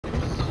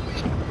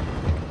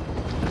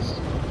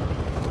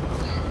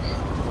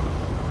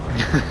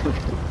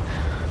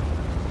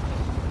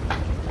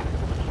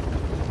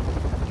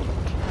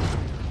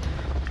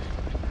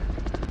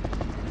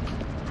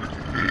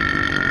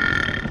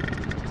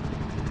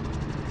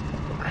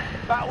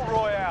Battle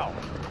Royale.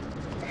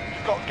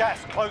 You've got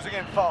gas closing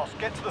in fast.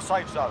 Get to the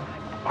safe zone.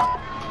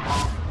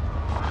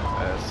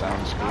 That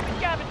sounds good.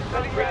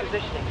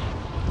 Repositioning.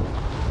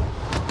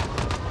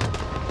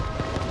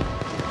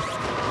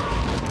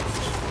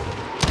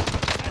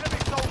 Enemy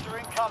soldier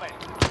incoming.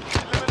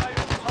 Eliminate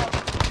all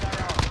targets in the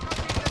AO.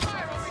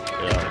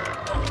 Yeah.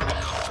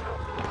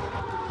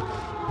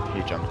 He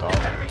jumped off.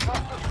 Enemy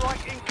cluster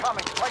strike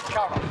incoming. Take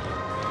cover.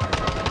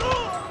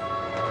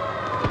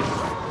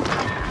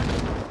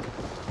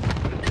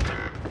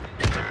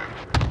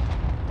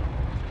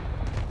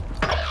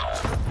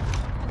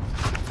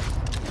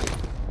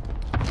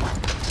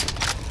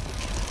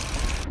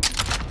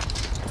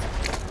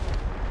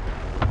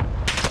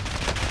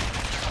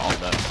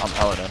 I'm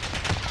paladin.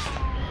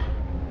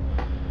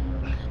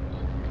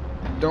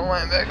 Don't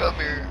land back up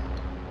here.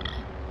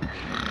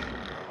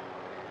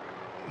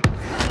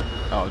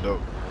 Oh,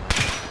 dope.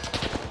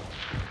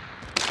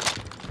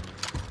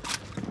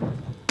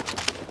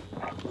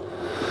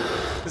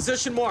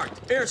 Position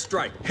marked.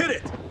 Airstrike. Hit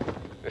it.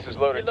 This is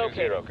loaded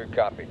 2-0. Good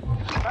copy.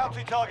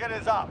 Bounty target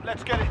is up.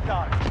 Let's get it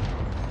done.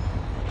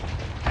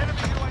 Enemy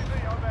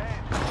UAV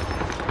overhead.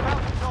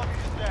 Bounty target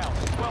is down.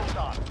 Well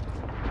done.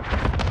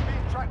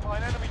 Being tracked by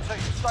an enemy team.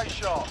 Stay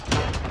sharp.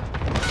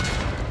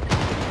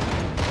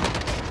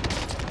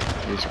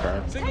 He's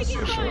crying. Single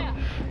For sure.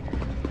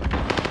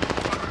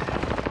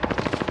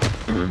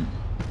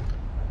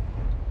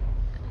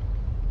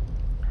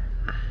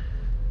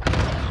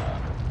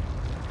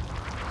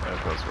 That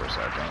goes for a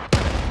second.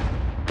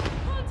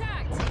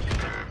 Contact!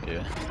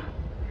 Yeah.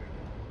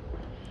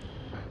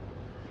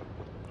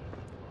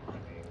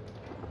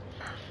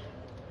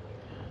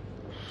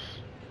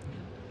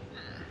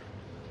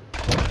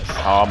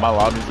 How my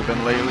lobbies have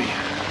been lately.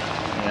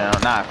 You know,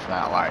 not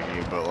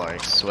laggy, but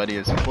like sweaty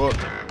as fuck.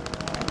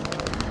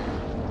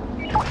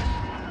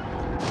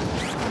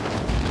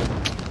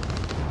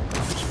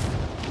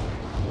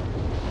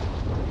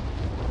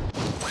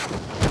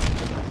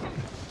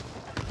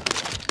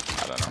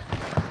 I don't know.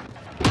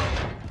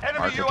 Enemy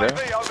Marker UAV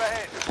there?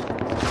 overhead.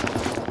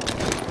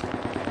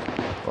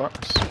 What?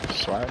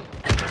 Swag?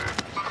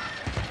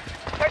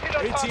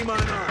 AT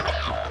minor.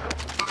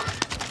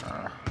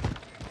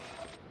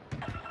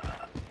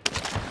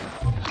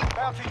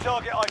 Bounty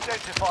target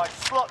identified.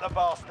 Slot the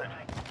bastard.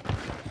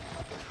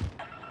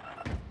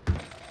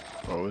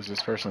 What was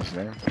this person's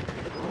name?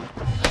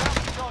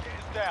 Bounty target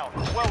is down.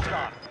 Well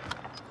done.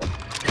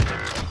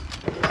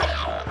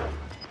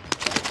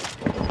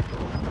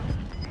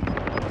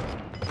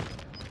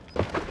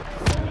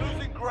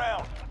 Losing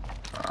ground.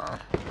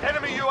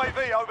 Enemy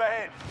UAV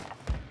overhead.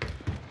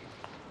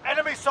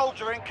 Enemy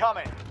soldier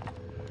incoming.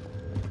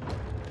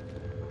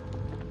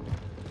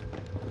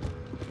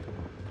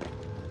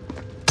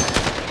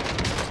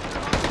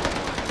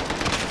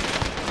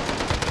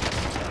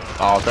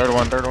 Oh, third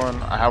one.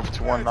 I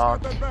have one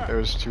knocked.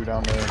 There's two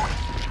down there.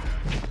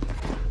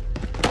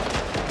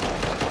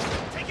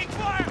 Taking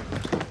fire.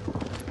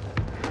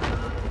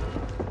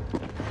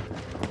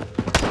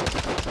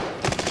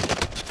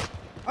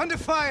 Under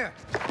fire.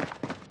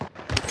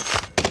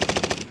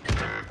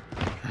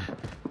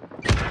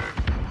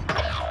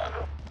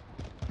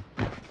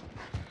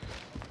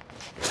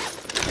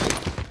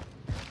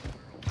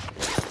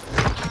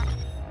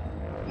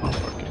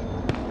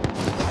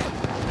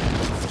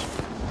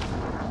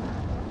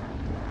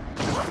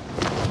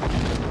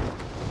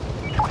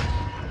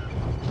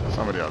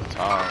 Somebody on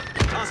top.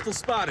 Hostile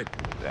spotted.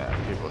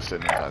 Damn, people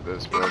sitting inside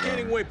this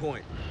Indicating building.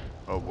 waypoint.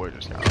 Oh boy,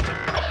 just got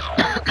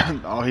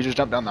out. Oh, he just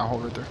jumped down that hole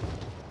right there.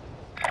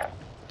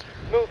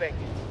 Moving.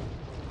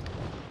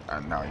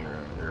 And now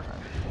you're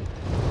fine.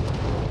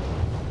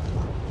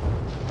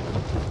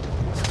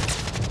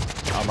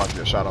 I'm about to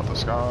get shot off the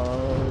sky.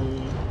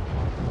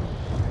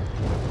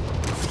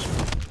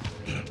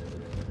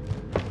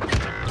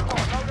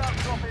 Loadout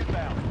drop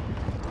inbound.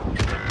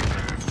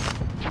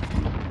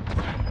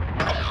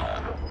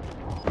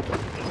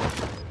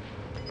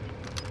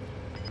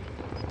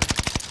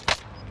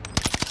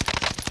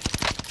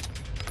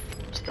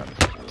 This gun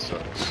fucking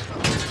sucks.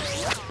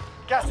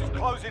 Gas is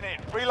closing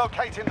in.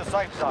 Relocating the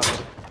safe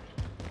zone.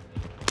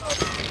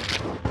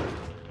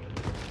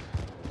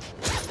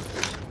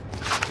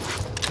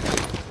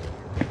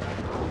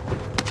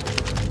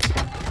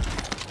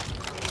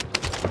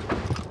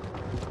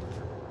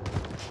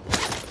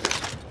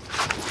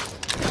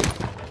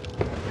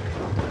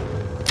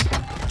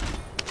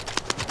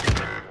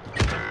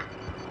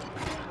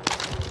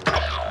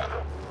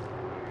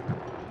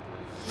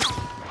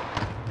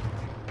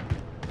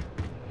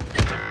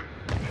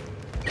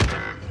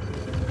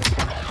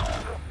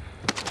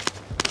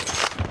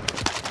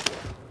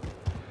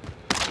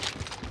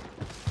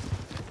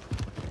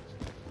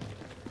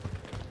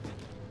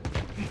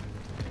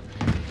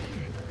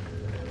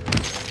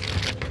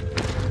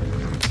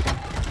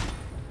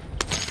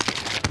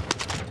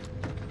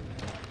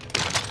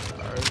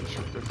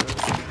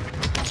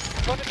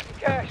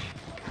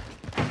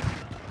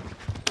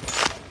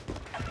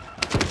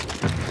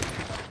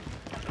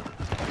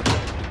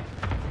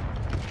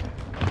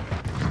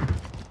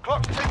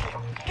 Clock's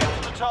ticking. Get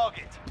to the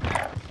target.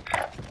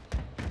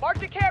 Mark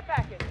the care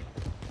package.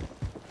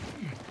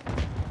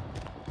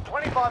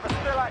 25 are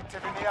still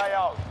active in the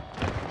AO.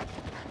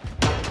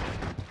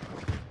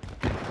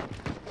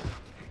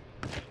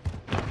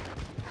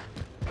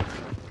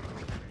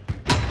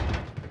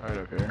 Right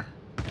up here.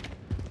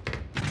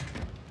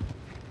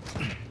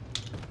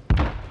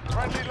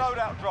 Friendly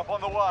loadout drop on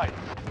the way.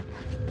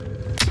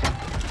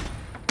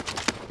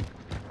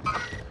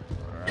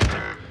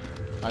 Alright.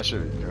 I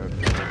should be good.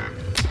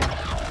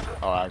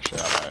 Oh, actually,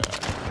 I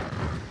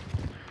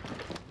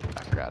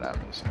forgot I have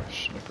me some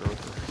sniper with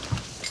her.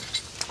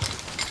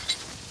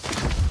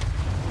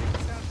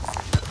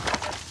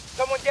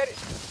 Someone get it.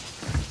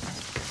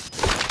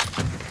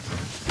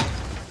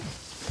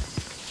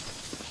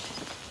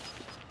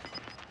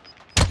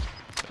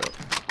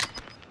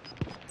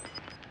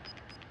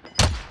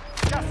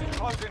 Gas is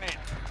closing in.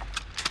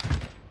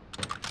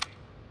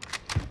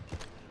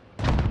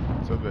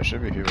 So there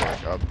should be people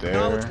like up there.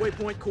 Knowledge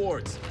waypoint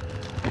coords.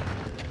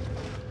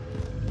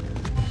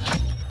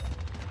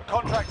 The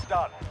contract's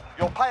done.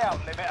 Your payout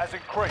limit has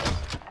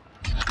increased.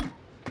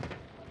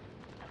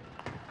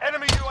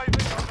 Enemy UAV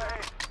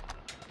overhead.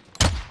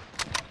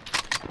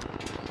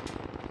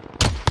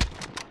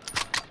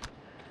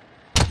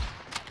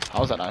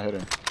 How's that not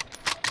hitting?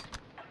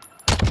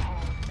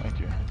 Thank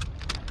you.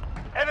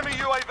 Enemy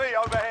UAV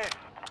overhead.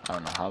 I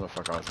don't know how the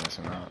fuck I was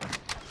missing that.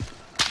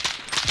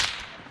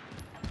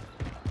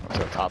 What's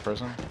that top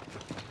person?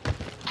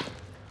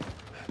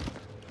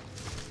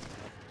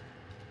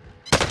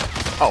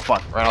 Oh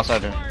fuck, right outside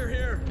there. Fire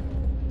here.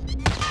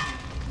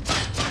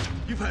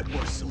 You've had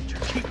worse, soldier.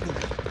 Keep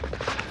moving.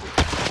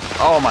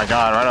 Oh my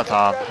god, right on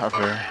top, up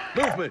here.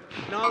 Movement.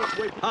 Knowledge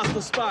waypoint.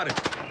 Hostile spotted.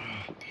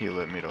 He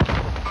lit me the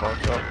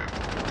fuck up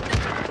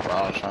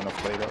while I was trying to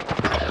play it up.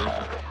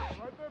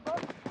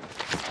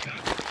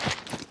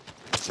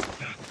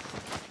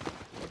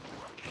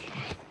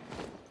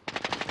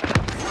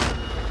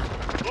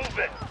 Move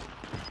it.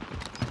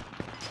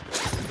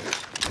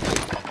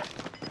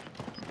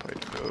 Played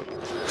it good.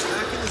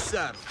 Back in the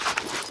saddle.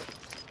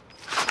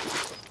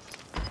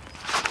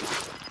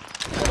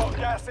 Got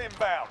gas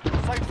inbound.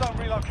 Safe zone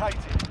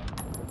relocated.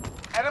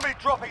 Enemy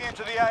dropping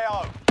into the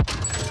AO.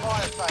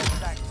 Fire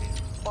station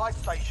active. Buy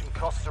station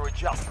costs are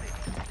adjusted.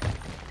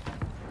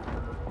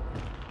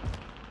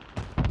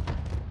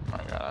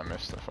 My god, I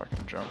missed the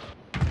fucking jump.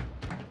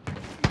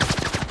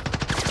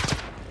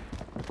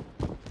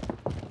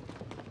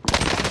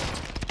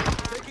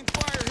 Taking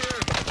fire here.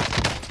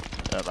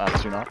 Yep,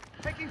 that's you not.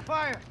 Taking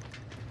fire.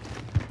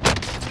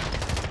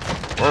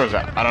 Where was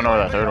that? I don't know where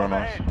that third one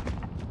was.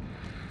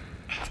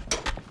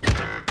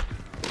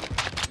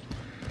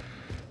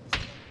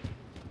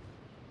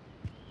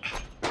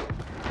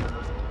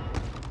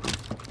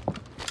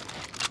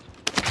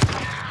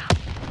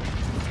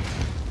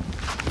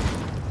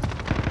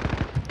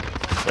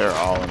 They're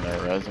all in their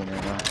resin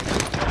right now.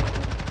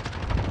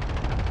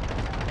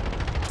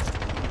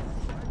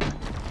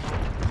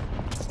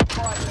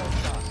 Fire sale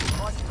done.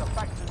 Prices are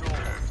back to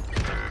normal.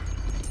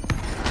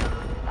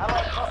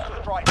 Allied cluster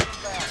strike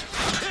inbound.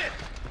 Hit!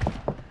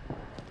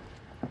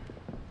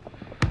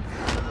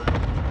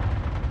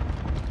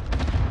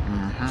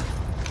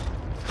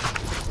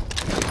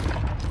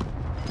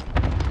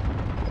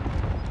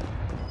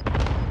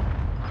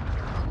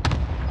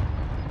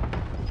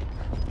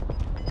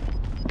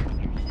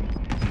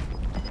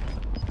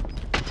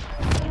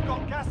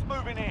 Got gas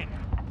moving in.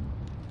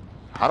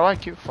 How do I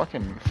keep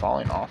fucking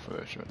falling off of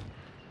this shit?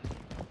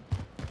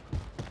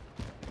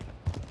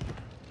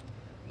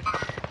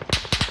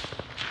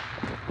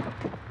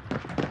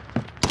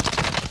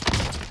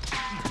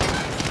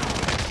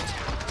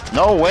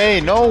 No way,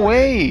 no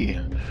way!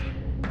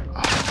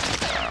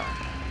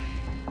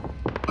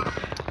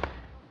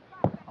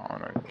 I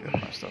wanna get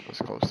my stuff as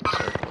close to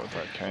circle as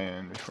I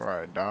can before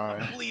I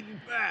die. Bleeding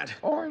bad.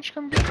 Orange,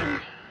 come get me.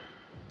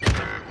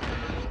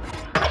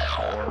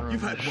 Orange.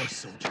 You've had worse,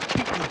 soldier.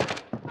 Keep moving.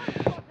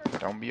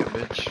 Don't be a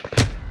bitch.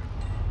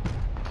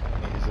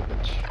 He's a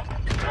bitch.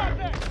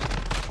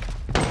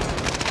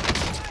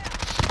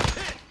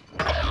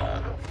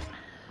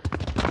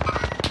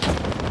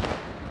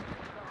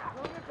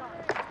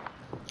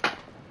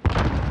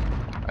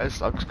 It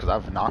sucks because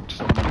I've knocked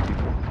so many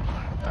people.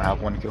 And I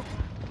have one kill.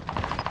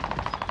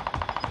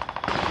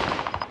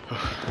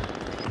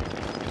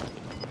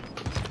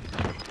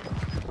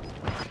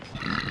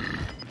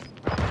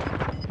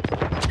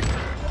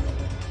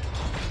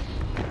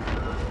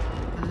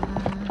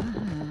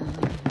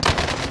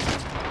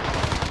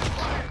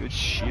 Good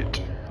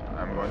shit.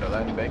 I'm going to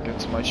land back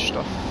into my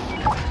stuff.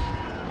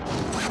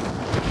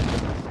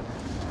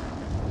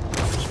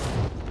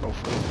 Go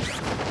for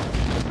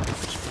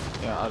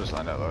it. Yeah, I'll just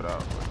line that load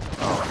out.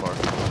 Oh fuck.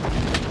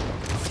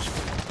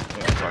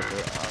 Yeah, fuck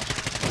it.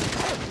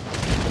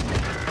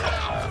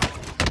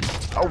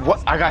 Oh, what?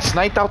 I got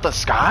sniped out the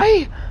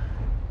sky?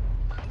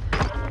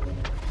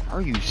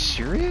 Are you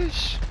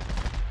serious?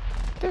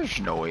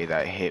 There's no way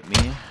that hit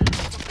me.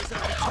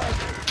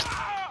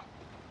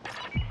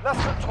 Less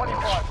than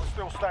 25 are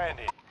still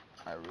standing.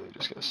 I I really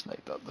just got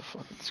sniped out the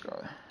fucking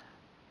sky.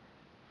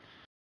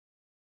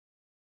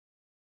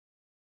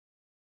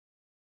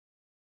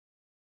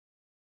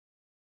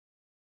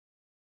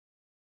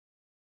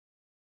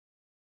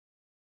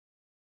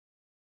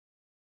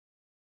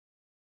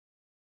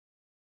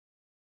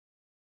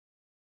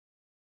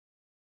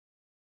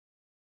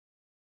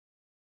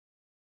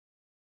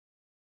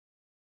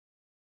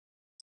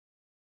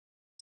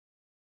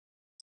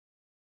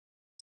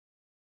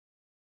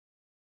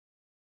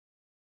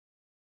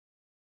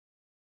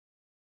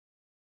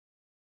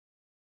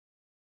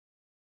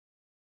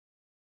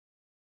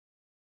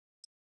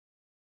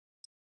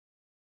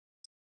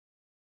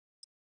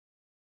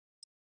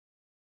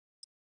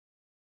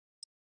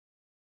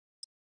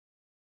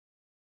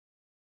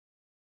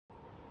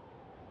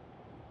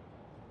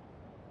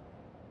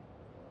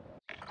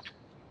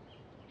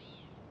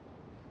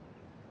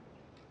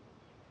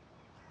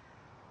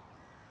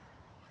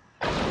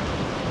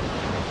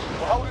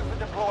 We're holding for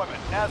deployment.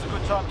 Now's a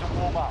good time to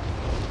warm up.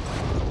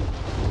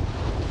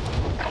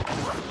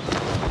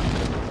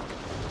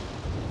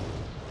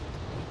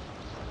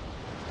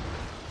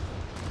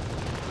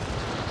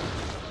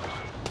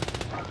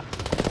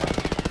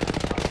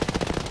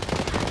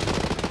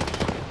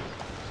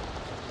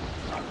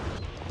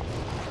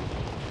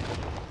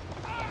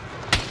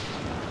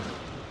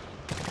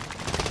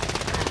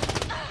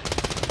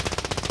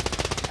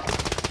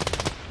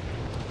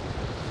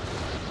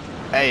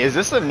 Hey, is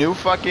this a new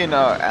fucking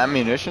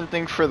ammunition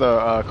thing for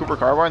the Cooper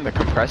Carbine, the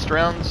compressed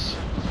rounds?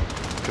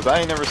 Cause I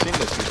ain't never seen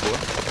this before.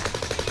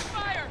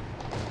 Fire!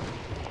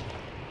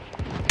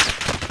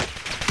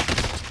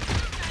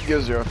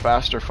 Gives you a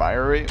faster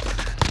fire rate.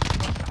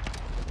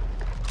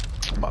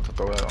 I'm about to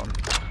throw that on.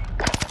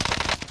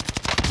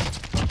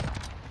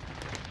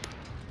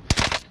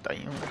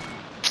 Damn.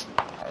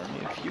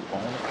 Only a few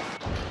on it.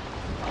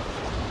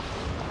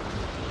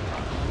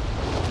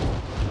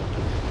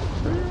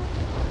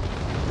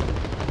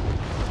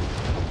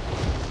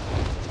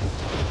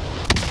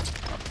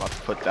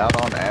 Put that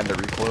on and the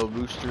recoil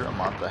booster. I'm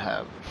about to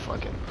have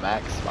fucking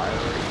max fire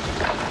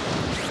rate.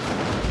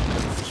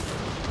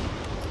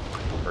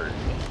 Hurt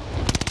me.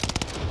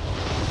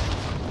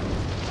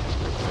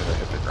 Did I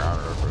hit the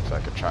ground real quick so I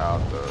could try out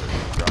the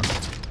gun?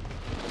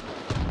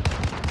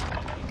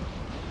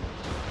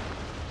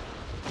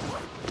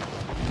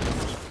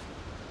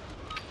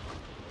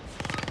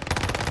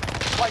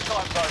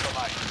 Playtime's over,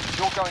 mate.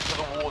 You're going to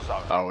the war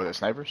zone. Oh, with the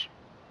snipers?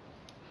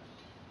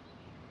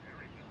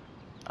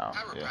 Oh,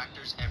 yeah.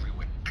 Chiropractors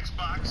everywhere.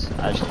 Xbox.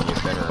 I just need to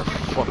get better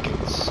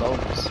fucking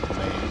subs,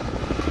 man.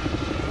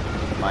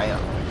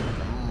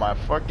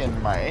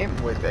 My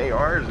aim with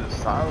ARs is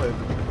solid.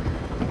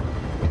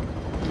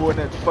 When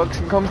it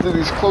fucking comes to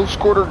these close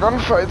quarter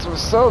gunfights with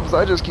subs,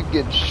 I just keep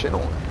getting shit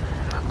on.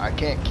 I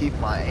can't keep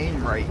my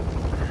aim right.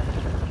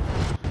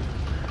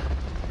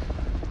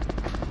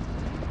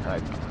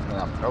 Like, and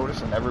I'm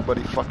noticing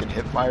everybody fucking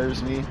hip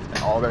fires me, and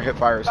all their hip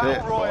fires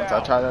hit. But once I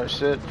try that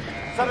shit,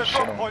 Set a shit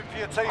drop on. point for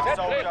your team, That's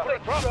soldier. it for a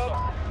drop zone.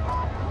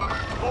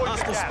 Avoid the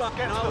Hostile gas. spot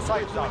Get to the now.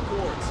 safe zone.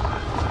 Coordinates.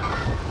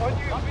 On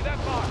you, copy that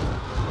mark.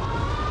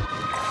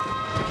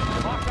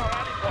 Mark our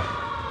rally point.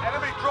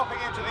 Enemy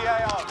dropping into the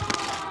AO.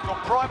 Your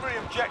primary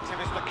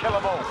objective is to kill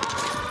them all.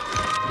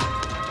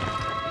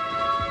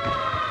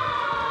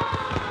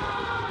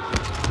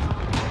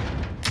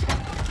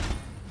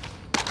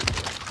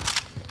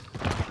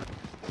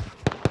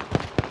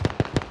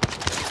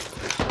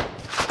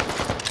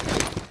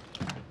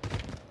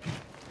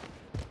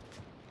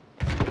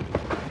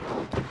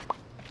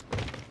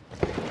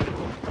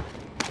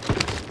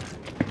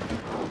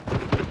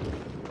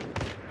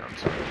 I'm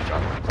sorry,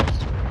 dropping close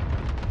to it.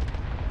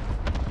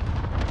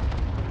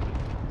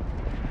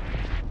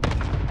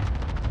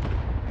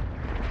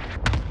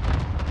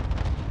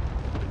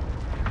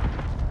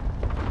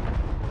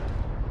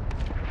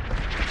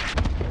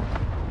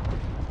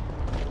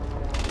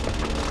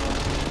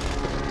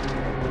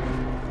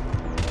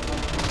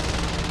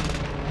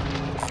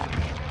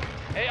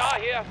 AR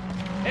here.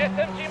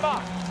 SMG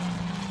mark.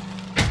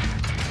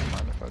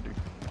 Mind if I do?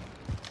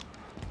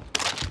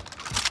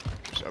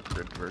 Just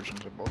upgrade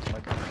versions of both my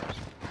guns.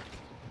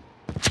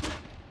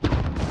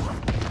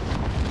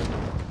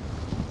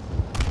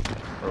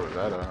 Oh, is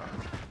that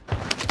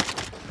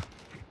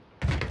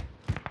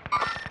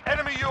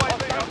Enemy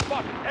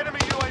UAV. Enemy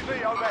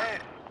UAV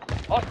overhead.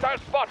 Hostile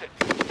spotted.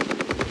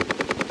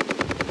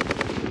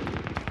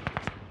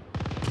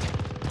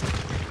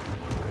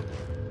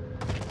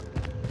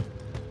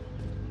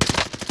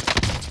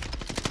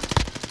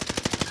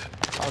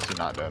 how's he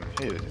not dead?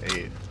 He is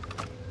 8.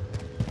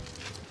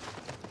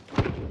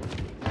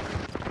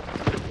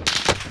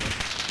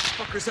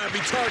 Fuckers have me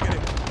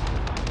targeting.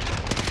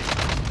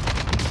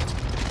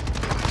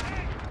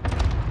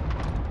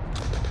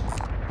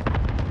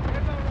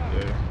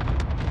 Yeah.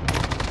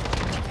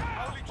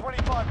 Only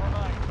 25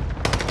 remain.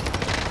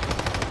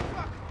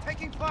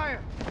 Taking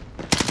fire.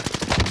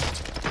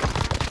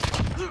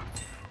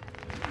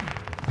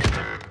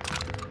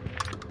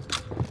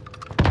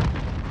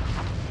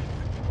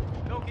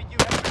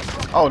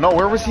 Oh no,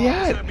 where was he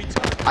at? Have me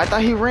targeting. I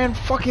thought he ran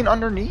fucking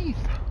underneath.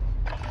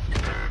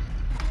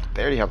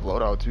 They already have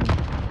loadout too.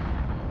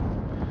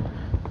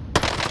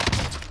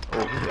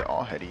 Oh, he hit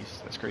all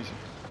headies. That's crazy.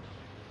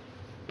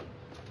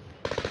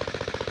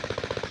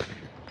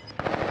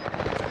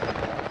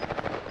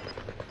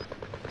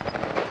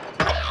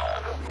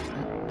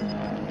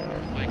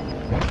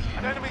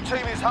 An enemy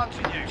team is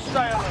hunting you.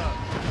 Stay alert.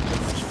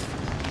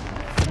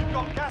 You've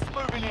got gas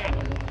moving in.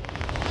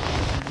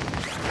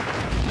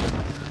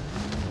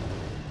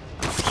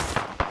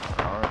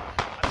 Alright.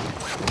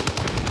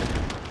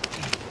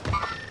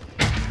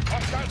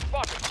 Hostile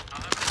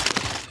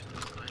spotted.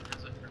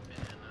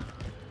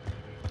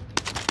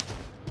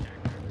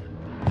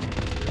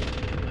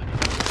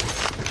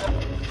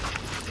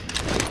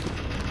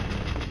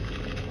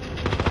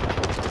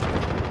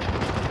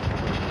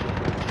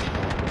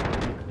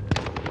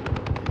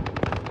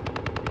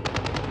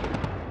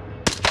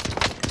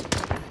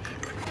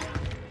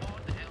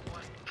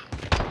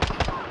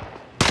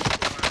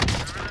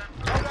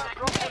 Loadout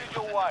drop headed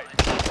your way.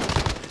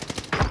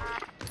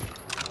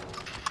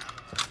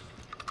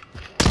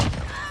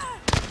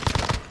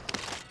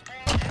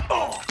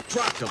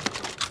 Dropped him.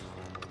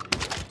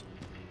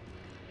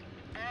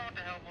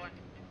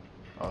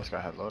 Oh, this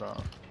guy had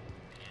loadout.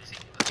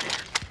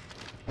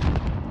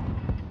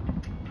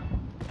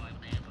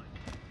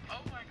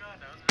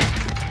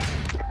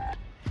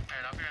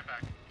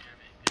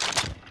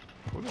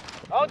 Who the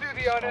fuck I'll is do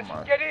this? the Oh honors.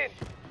 my- Get in.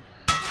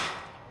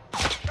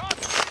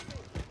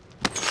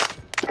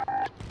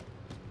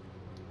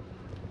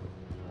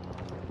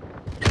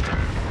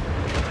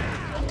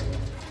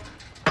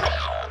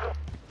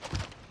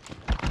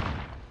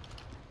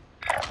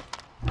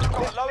 Got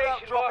a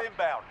loadout drop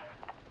inbound.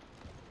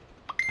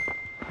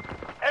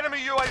 Enemy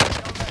UAV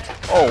overhead.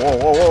 Oh, whoa,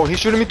 whoa, whoa. He's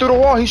shooting me through the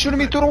wall. He's shooting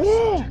me through the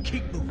wall.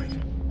 Keep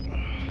moving.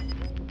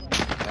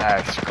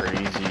 That's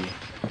crazy.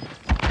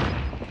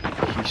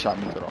 He shot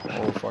me through the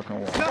whole fucking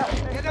wall.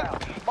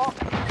 Inbound. Mark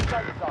the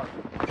safe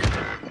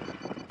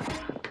zone.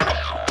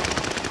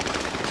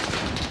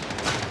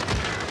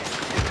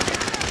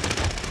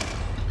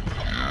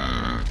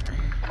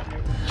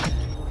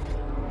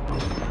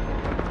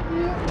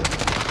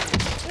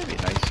 That'd be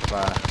nice if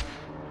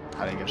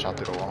I didn't get shot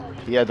through the wall.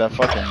 He had that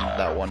fucking,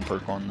 that one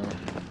perk on though.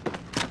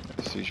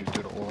 It sees you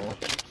through the wall.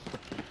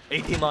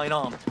 AT mine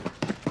armed.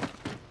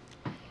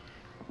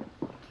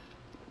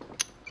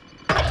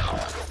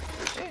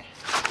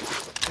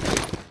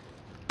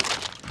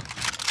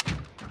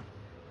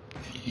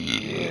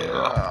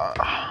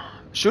 Yeah.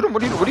 Shoot him.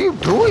 What are you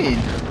doing?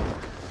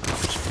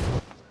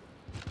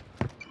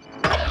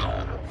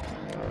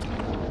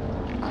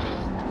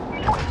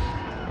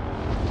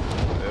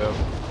 Yep.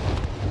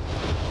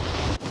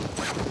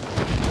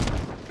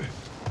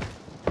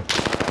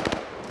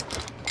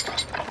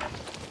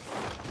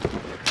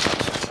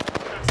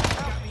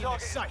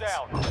 Target is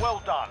down.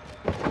 Well done.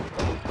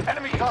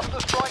 Enemy cluster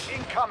strike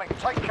incoming.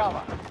 Take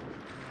cover.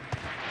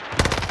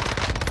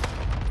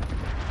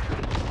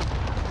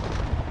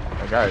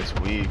 That guy is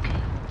weak.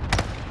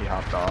 He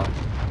hopped off.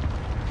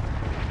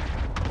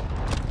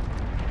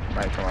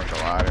 Might come up the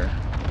ladder.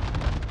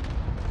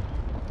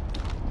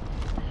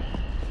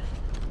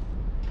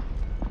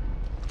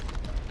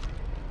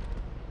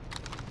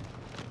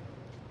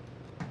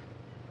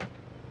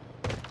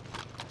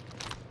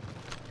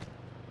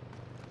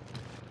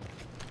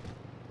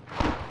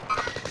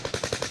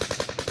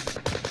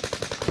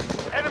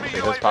 Enemy They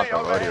just popped UAV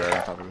up already overhead. right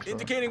on top of this door.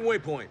 Indicating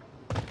waypoint.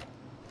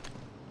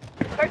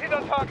 Sighted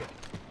on target.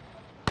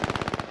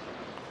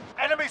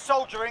 Enemy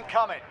soldier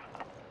incoming.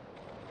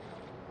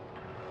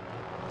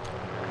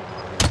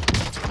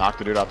 Knocked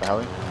the dude out the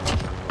heli.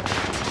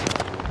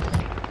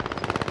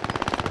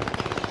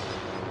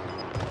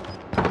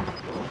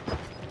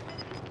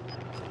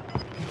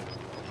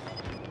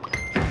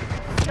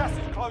 Gas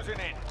is closing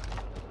in.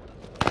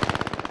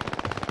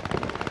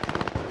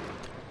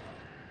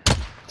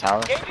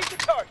 Tower. Engaging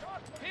the target.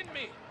 Pin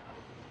me.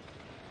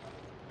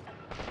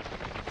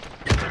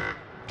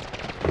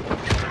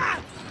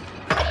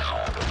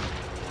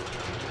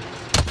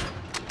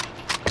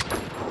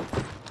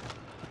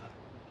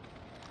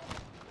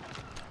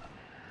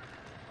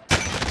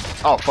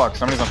 Oh fuck,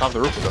 somebody's on top of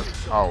the roof with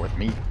us. Oh, with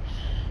me.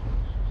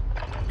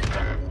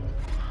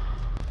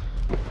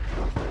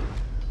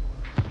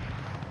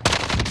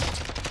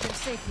 You're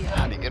safe here.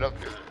 How do you get up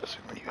there? So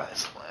many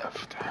guys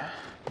left.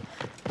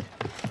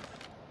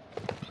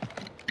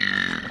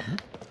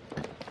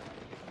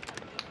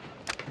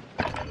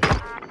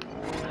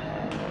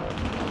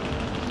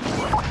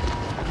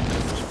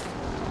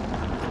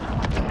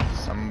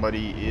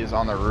 Somebody is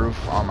on the roof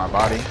on my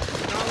body.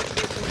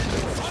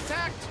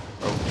 Contact!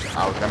 Oh,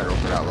 I was gonna go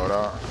for that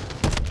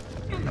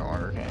loadout. No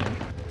longer can.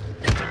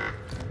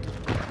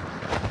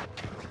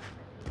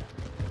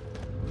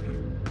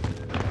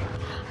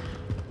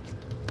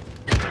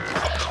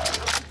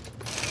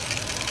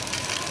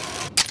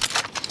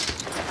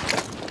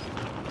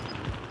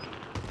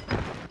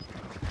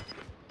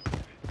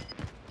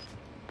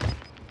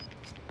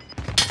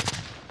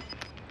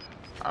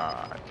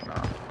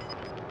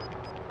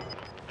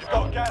 You've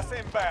got gas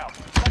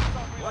inbound.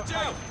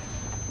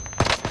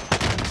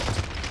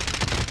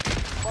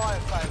 fire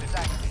sale is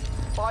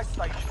active. Buy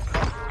stations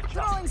under each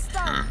other. Throwing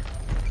stun.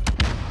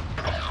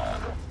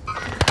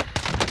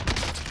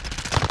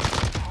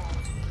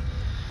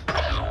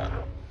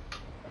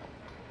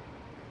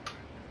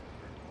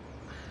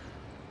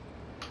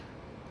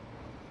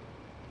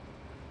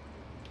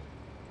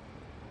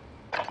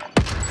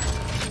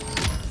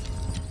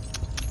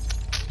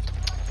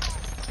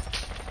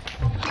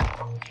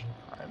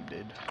 I'm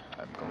dead.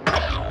 I'm going.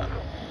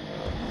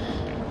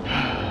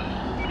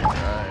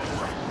 Alright.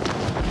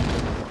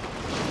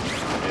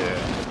 Yeah,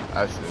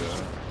 I see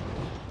that.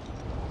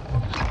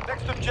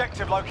 Next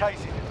objective located.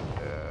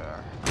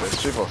 Yeah.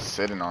 There's people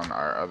sitting on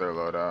our other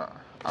loadout.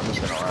 I'm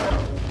just gonna ride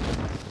up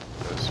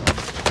this one.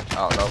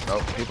 Oh, nope,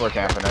 nope. People are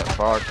camping it.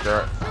 Fuck,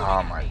 they're.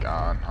 Oh my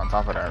god. On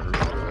top of that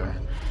roof over there.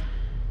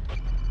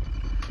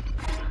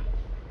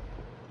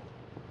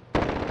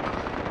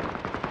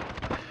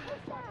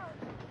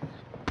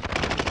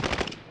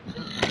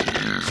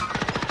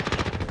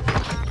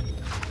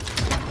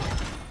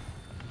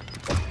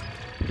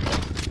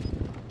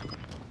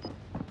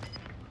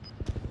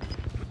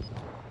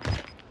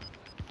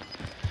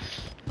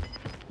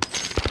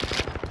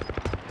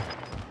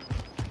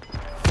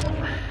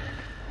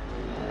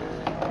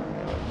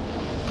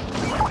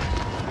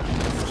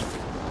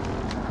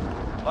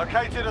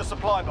 Located a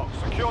supply box.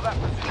 Secure that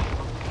position.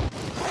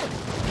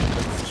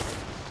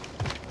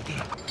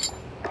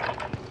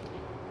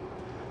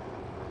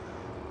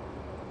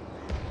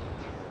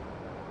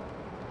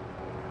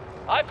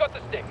 I've got the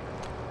stick.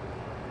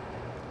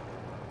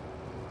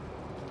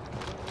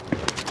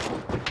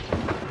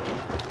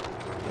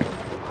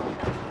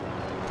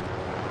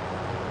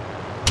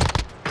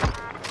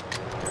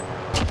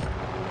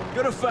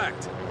 Good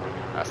effect.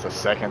 That's the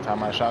second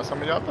time I shot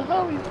somebody out the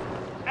heli.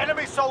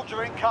 Enemy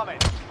soldier incoming.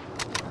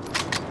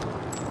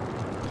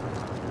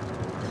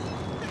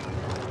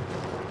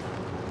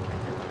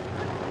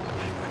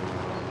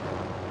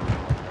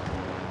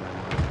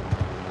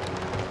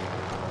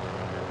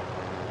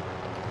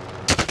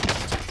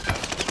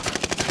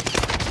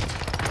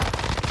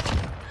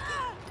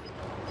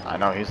 I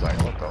know he's like,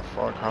 what the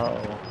fuck? How?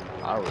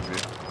 I would be.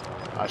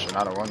 I should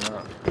not have won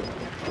that.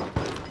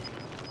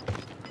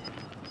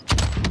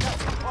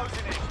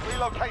 Closing in.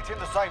 Relocating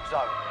the safe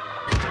zone.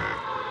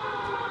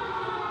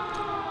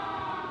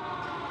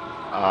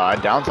 I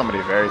downed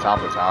somebody very top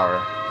of the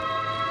tower.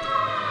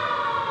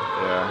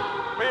 Yeah.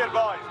 Be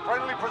advised.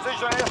 Friendly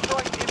precision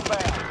airstrike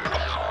inbound.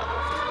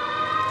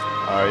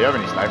 You have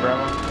any sniper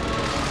ammo?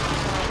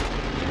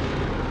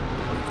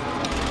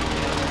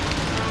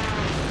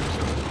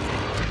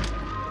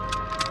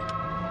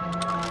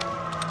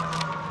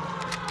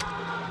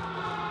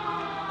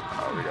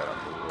 Oh, we got him.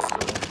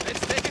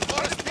 Let's take it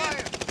for a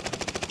spin.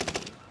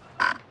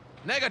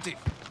 Negative.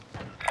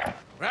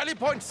 Rally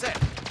point set.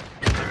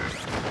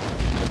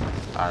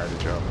 I already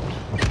jumped.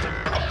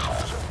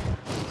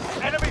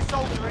 Enemy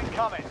soldier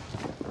incoming.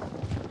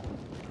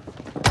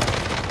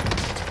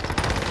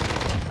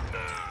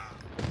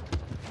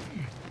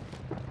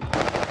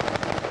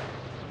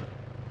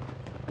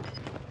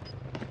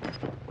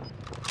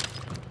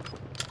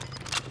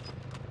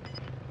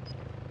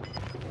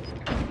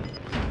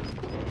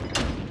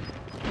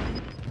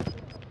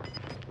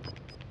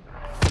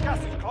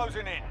 Gas is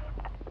closing in.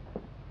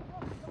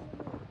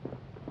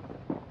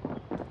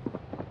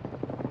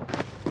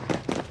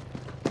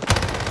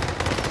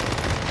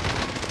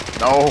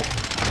 No.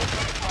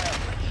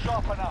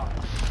 Sharpen up.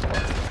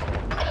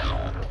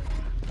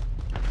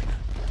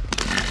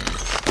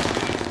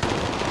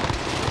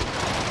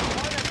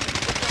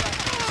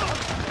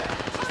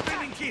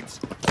 Spinning kids.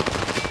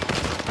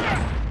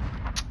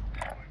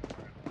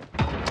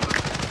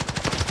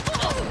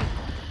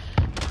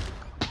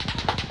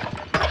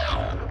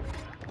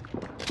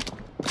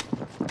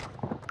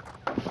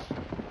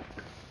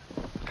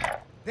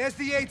 There's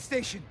the aid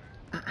station.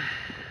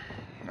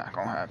 Not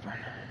gonna happen.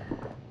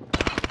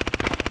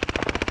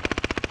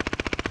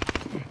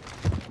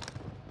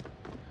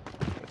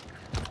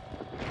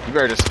 You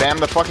better just spam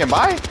the fucking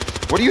buy.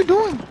 What are you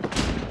doing?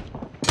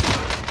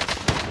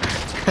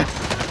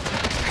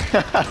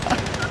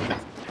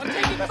 I'm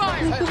taking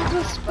fire.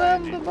 Just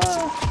spam the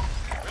buy.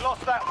 We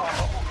lost that one,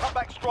 but we'll come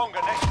back stronger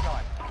next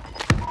time.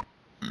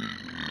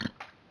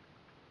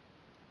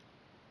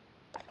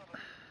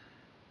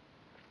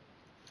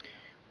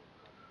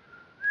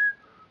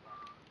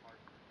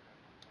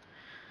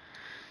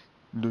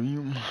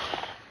 Damn.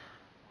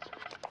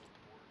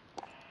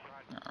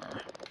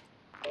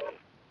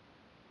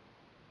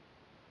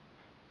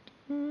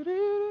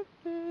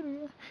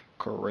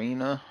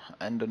 Karina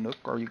and Anook,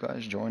 are you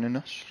guys joining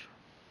us?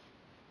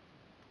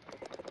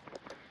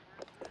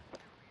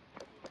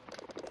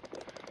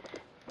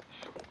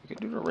 We could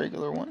do the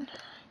regular one.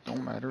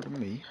 Don't matter to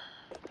me.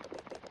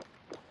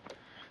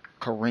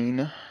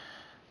 Karina.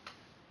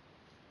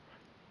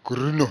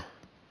 Karina.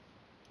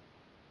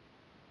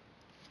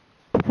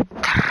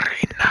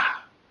 Karina.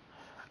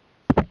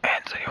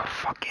 Answer your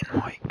fucking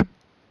mic.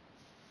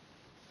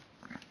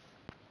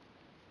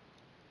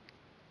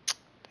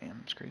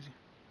 Damn, it's crazy.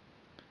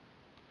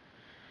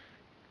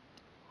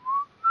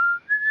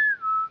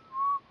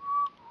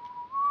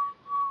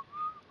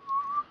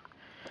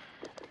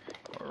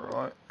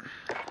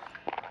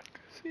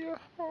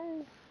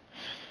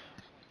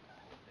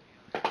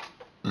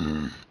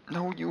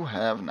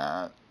 have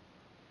not.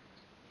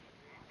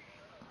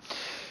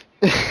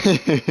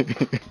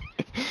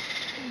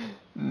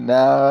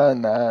 Nah.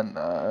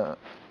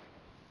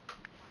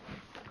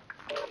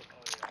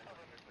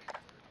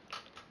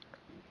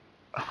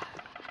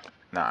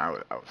 Nah, I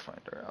would find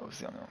her. I was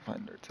the only one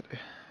find her today.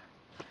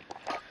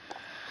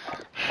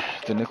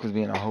 The Nick was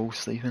being a hoe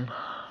sleeping.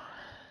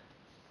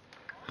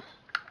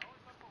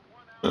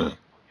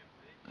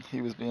 He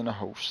was being a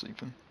hoe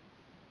sleeping.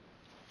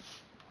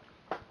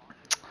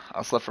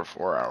 I slept for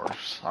 4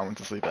 hours. I went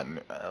to sleep at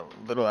a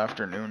little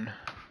after noon.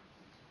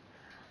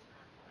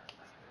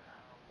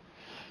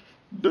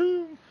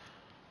 Damn.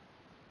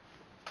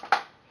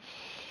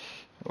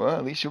 Well,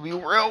 at least you'll be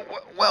real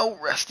well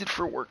rested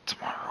for work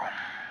tomorrow.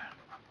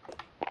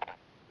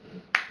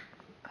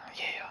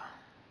 Yeah.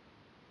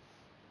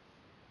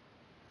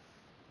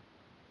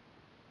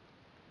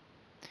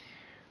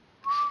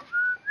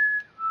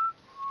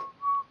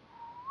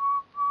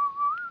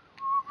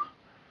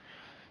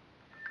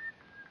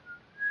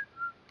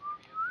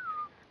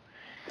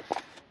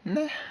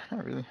 Nah,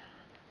 not really.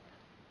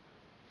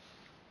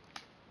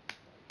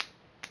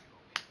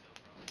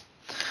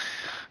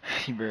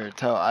 You better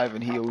tell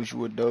Ivan he owes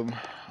you a dub.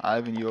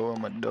 Ivan, you owe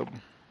him a dub.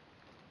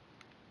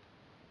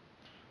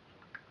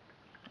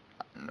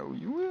 I know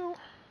you will.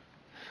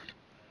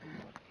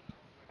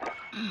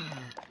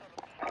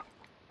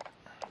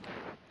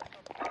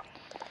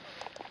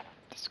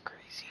 That's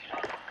crazy.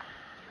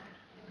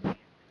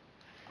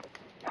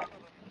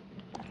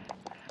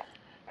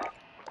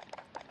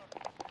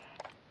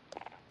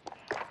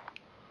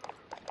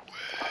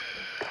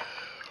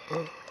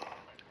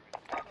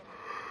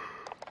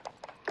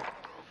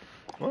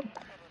 What?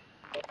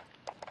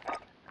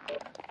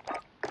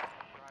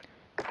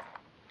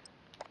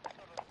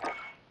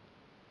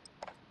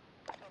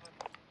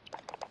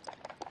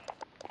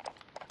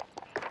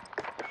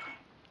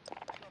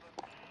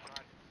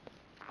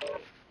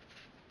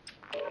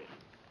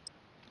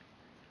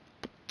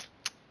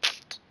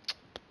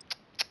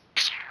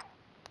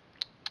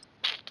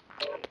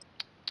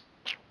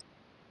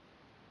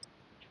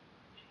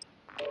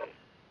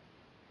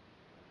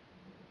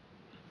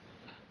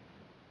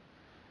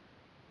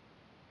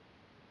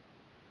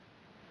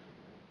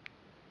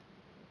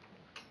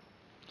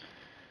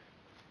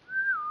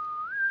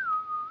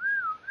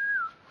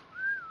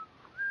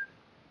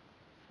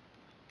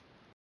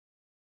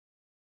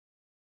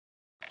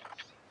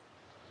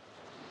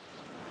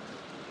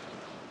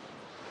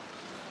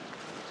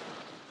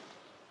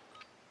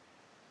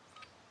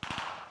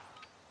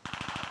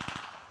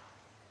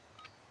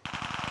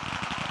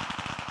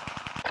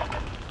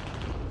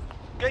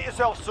 Get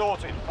yourself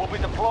sorted. We'll be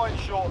deploying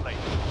shortly.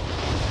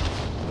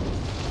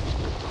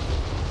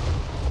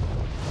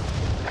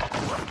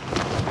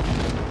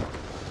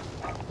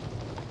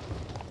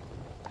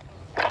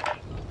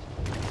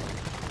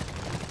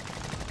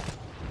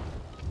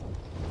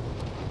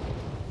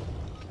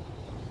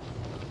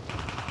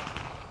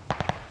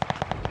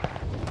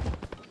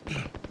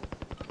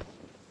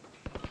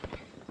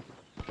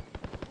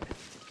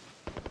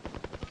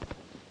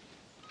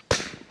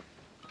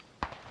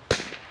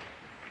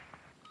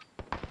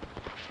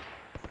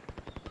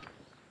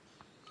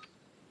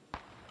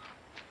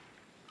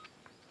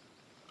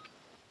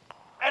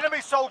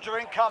 Enemy soldier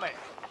incoming.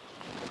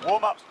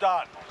 Warm-up's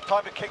done.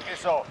 Time to kick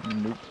this off.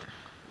 Nope.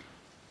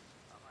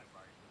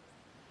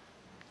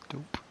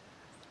 Dope.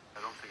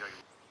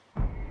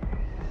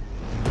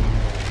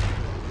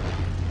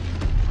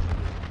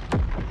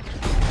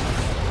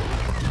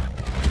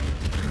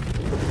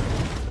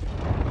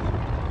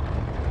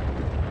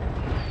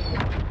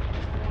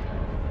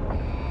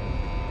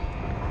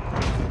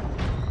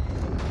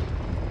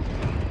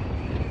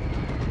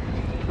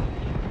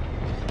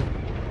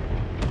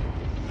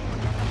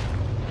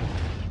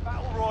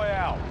 Battle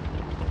Royale.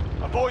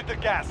 Avoid the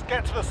gas.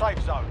 Get to the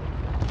safe zone.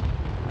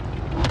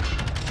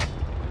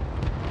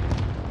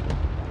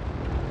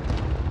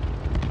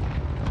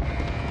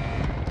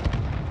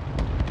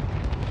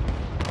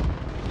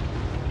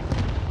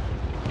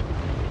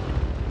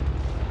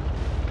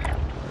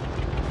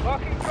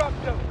 Marking drop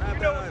zone. You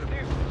know what to do.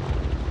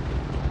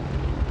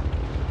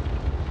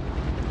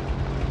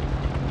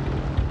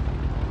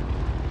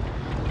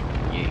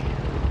 Yeah.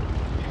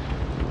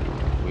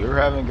 We were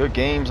having good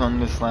games on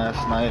this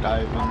last night,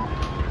 Ivan.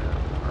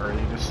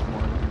 Early this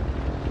morning.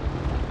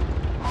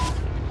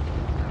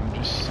 I'm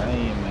just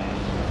saying,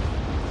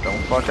 man.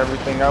 Don't fuck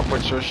everything up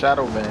with your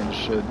shadow ban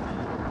shit.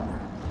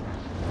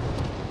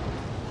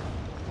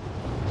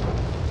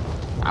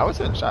 I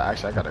was in shot.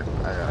 Actually, I gotta